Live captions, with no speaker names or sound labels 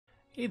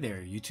Hey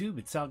there, YouTube,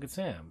 it's Salgood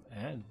Sam,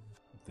 and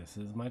this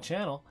is my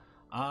channel.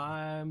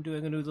 I'm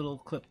doing a new little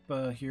clip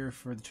here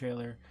for the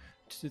trailer.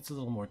 It's a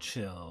little more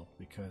chill,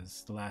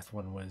 because the last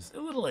one was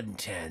a little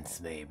intense,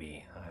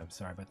 maybe. I'm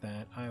sorry about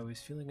that. I was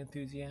feeling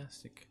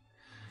enthusiastic.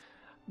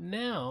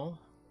 Now,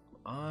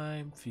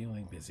 I'm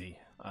feeling busy.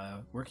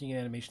 Working in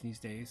animation these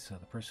days, so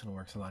the personal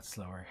work's a lot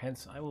slower.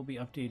 Hence, I will be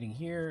updating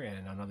here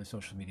and on other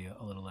social media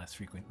a little less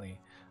frequently.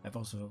 I've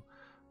also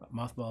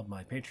mothballed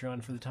my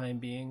Patreon for the time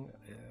being.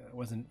 I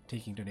wasn't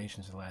taking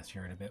donations the last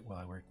year and a bit while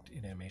I worked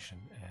in animation,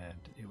 and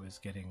it was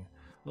getting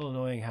a little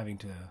annoying having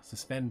to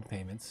suspend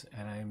payments,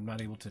 and I'm not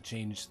able to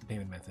change the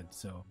payment method,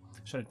 so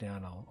shut it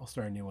down. I'll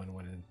start a new one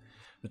when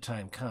the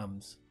time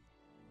comes.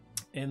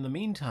 In the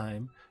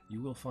meantime,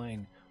 you will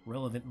find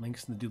relevant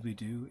links in the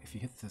doobly-doo. If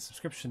you hit the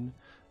subscription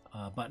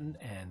button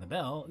and the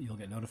bell, you'll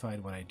get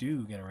notified when I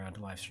do get around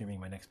to live streaming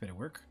my next bit of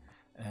work.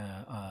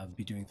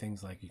 Be doing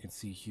things like you can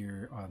see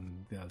here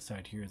on the other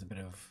side. Here is a bit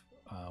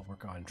of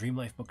work on Dream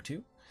Life Book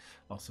 2.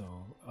 Also,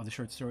 other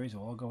short stories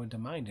will all go into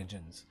Mind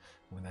Engines.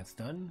 When that's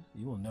done,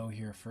 you will know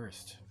here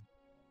first.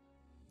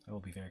 I will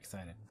be very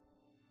excited.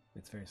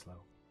 It's very slow.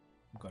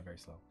 I'm going very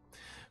slow.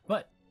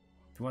 But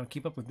if you want to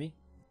keep up with me,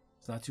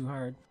 it's not too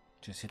hard.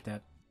 Just hit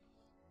that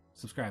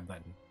subscribe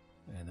button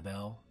and the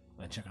bell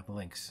and check out the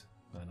links.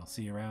 And I'll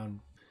see you around.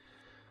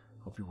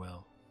 Hope you're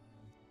well.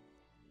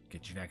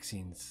 Get your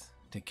vaccines.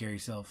 Take care of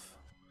yourself.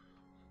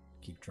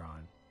 Keep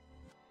drawing.